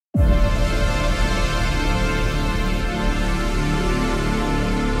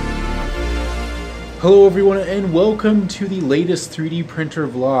Hello everyone and welcome to the latest 3D printer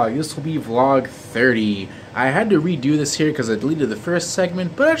vlog. This will be vlog 30. I had to redo this here because I deleted the first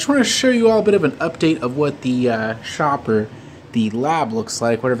segment, but I just want to show you all a bit of an update of what the shop or the lab looks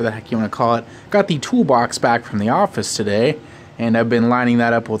like, whatever the heck you want to call it. Got the toolbox back from the office today, and I've been lining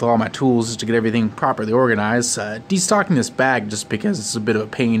that up with all my tools just to get everything properly organized. Destocking this bag just because it's a bit of a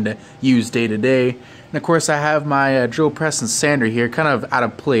pain to use day to day. And of course I have my drill press and sander here, kind of out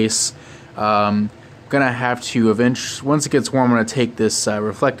of place. Gonna have to eventually, once it gets warm, I'm gonna take this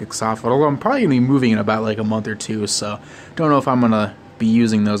Reflectix off, although I'm probably gonna be moving in about like a month or two, so don't know if I'm gonna be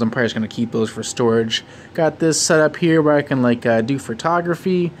using those. I'm probably just gonna keep those for storage. Got this set up here where I can like do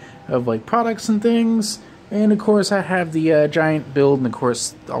photography of like products and things, and of course I have the giant build and of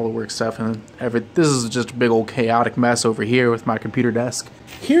course all the work stuff, and this is just a big old chaotic mess over here with my computer desk.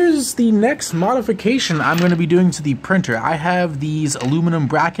 Here's the next modification I'm going to be doing to the printer. I have these aluminum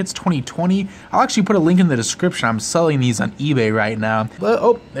brackets 2020. I'll actually put a link in the description. I'm selling these on eBay right now. But,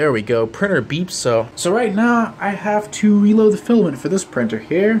 oh, there we go. Printer beeps. So right now I have to reload the filament for this printer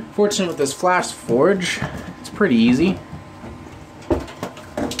here. Fortunately with this Flash Forge, it's pretty easy.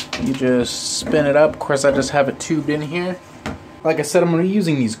 You just spin it up. Of course I just have it tubed in here. Like I said, I'm going to be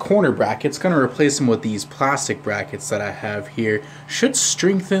using these corner brackets. Going to replace them with these plastic brackets that I have here. Should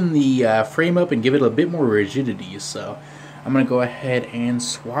strengthen the frame up and give it a bit more rigidity. So I'm going to go ahead and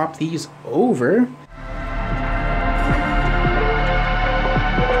swap these over.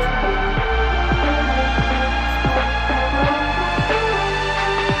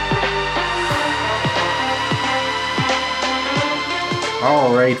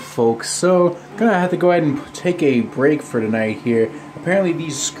 Alright folks, so gonna have to go ahead and take a break for tonight here. Apparently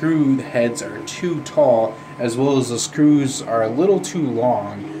these screw heads are too tall, as well as the screws are a little too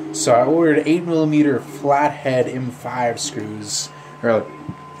long. So I ordered 8mm flathead M5 screws, or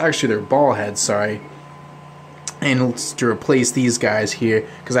actually they're ball heads, sorry. And to replace these guys here,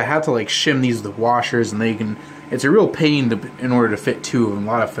 because I have to like shim these with the washers, and it's a real pain in order to fit two of them.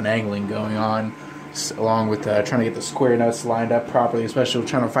 A lot of finagling going on, along with trying to get the square nuts lined up properly, especially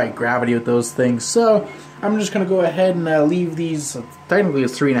trying to fight gravity with those things. So I'm just going to go ahead and leave these. Technically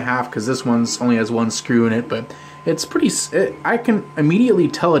it's 3.5 because this one's only has one screw in it, but it's pretty. I can immediately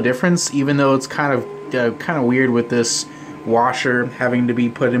tell a difference, even though it's kind of weird with this washer having to be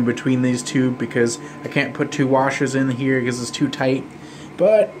put in between these two, because I can't put two washers in here because it's too tight.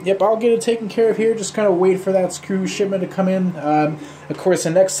 But, yep, I'll get it taken care of here. Just kind of wait for that screw shipment to come in. Of course,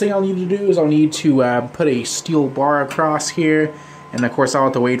 the next thing I'll need to do is I'll need to put a steel bar across here. And, of course, I'll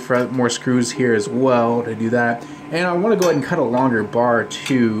have to wait for more screws here as well to do that. And I want to go ahead and cut a longer bar,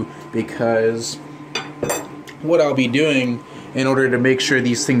 too, because what I'll be doing in order to make sure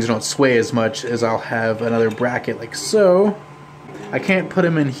these things don't sway as much is I'll have another bracket like so. I can't put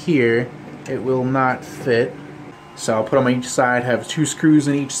them in here. It will not fit. So I'll put them on each side, have two screws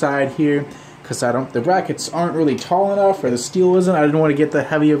in each side here, because the brackets aren't really tall enough, or the steel isn't. I didn't want to get the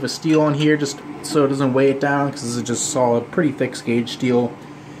heavy of a steel on here just so it doesn't weigh it down, because this is just solid, pretty thick gauge steel.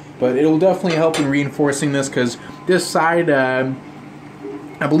 But it will definitely help in reinforcing this, because this side, I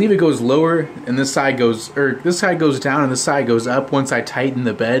believe it goes lower, and this side goes down, and this side goes up once I tighten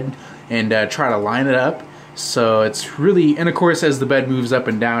the bed and try to line it up. So it's really, and of course as the bed moves up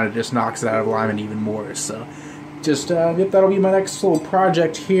and down, it just knocks it out of alignment even more. So just, yep, that'll be my next little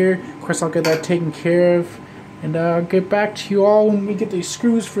project here. Of course, I'll get that taken care of, and I'll get back to you all when we get the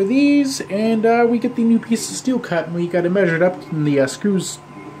screws for these, and we get the new piece of steel cut, and we got it measured up, and the screws,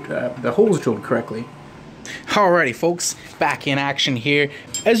 the holes drilled correctly. Alrighty, folks, back in action here.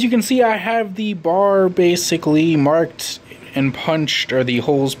 As you can see, I have the bar basically marked and punched, or the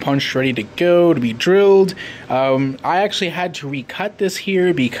holes punched, ready to go to be drilled. I actually had to recut this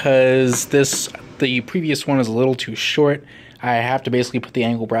here because the previous one is a little too short. I have to basically put the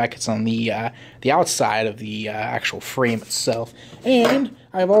angle brackets on the outside of the actual frame itself. And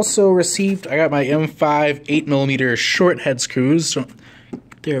I've also received, I got my M5 8mm short head screws. So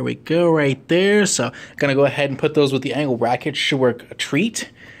there we go, right there. So I'm gonna go ahead and put those with the angle brackets. Should work a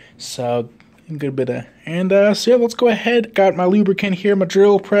treat. So good bit of, and so yeah, let's go ahead. Got my lubricant here, my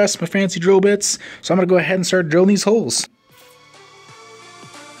drill press, my fancy drill bits. So I'm gonna go ahead and start drilling these holes.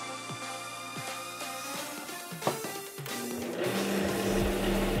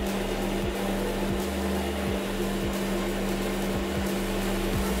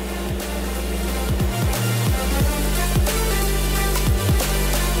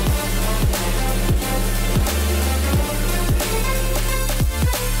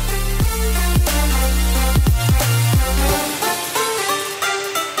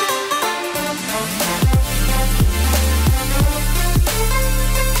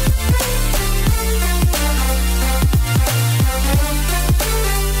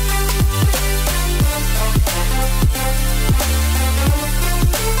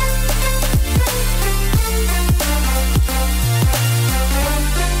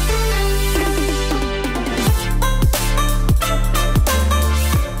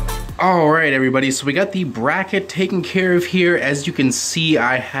 Alright everybody, so we got the bracket taken care of here. As you can see,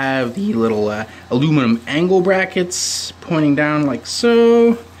 I have the little aluminum angle brackets pointing down like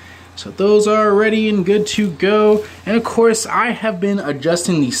so. So those are ready and good to go. And of course, I have been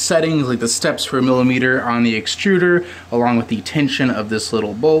adjusting the settings, like the steps per millimeter on the extruder, along with the tension of this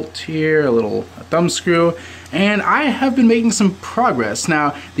little bolt here, a little thumb screw. And I have been making some progress.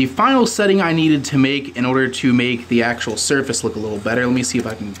 Now, the final setting I needed to make in order to make the actual surface look a little better, let me see if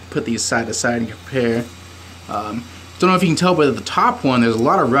I can put these side to side and compare. Don't know if you can tell, but at the top one, there's a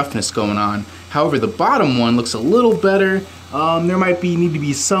lot of roughness going on. However, the bottom one looks a little better. There might need to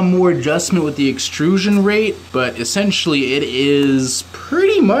be some more adjustment with the extrusion rate, but essentially it is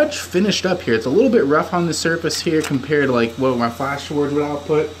pretty much finished up here. It's a little bit rough on the surface here compared to like what my flash forge would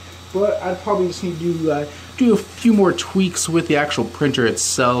output, but I'd probably just need to do a few more tweaks with the actual printer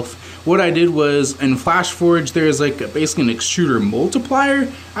itself. What I did was, in Flash Forge, there's like basically an extruder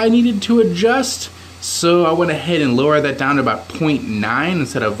multiplier I needed to adjust. So I went ahead and lowered that down to about 0.9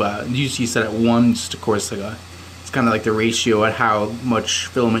 instead of usually set at 1, just of course like it's kind of like the ratio at how much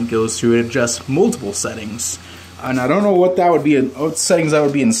filament goes through. It adjusts multiple settings. And I don't know what that would be, what settings that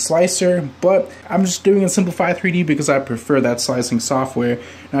would be in Slicer, but I'm just doing it in Simplify 3D because I prefer that slicing software.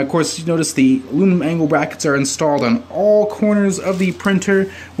 Now of course you notice the aluminum angle brackets are installed on all corners of the printer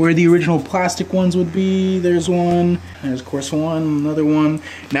where the original plastic ones would be. There's one, there's of course one, another one.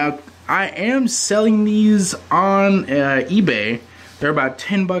 Now I am selling these on eBay. They're about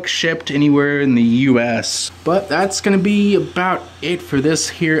 10 bucks shipped anywhere in the US. But that's gonna be about it for this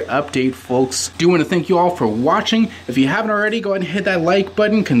here update, folks. Do want to thank you all for watching. If you haven't already, go ahead and hit that like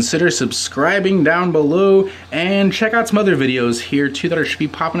button. Consider subscribing down below. And check out some other videos here too that should be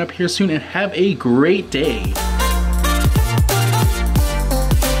popping up here soon. And have a great day.